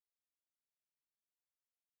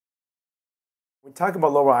Talk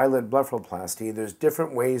about lower eyelid blepharoplasty, there's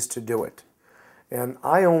different ways to do it. And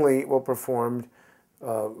I only will perform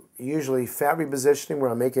usually fat repositioning, where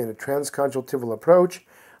I'm making a transconjunctival approach.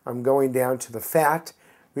 I'm going down to the fat,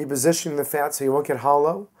 repositioning the fat so you won't get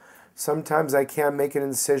hollow. Sometimes I can make an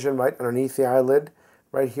incision right underneath the eyelid,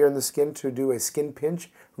 right here in the skin, to do a skin pinch,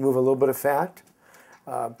 remove a little bit of fat.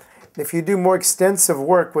 If you do more extensive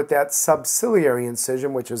work with that subciliary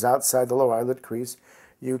incision, which is outside the lower eyelid crease,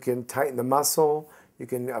 you can tighten the muscle, you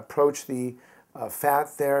can approach the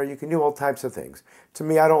fat there, you can do all types of things. To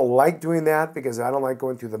me, I don't like doing that because I don't like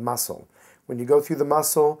going through the muscle. When you go through the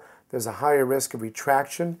muscle, there's a higher risk of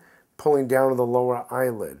retraction, pulling down to the lower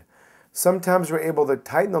eyelid. Sometimes we're able to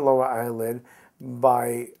tighten the lower eyelid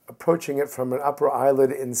by approaching it from an upper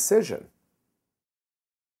eyelid incision.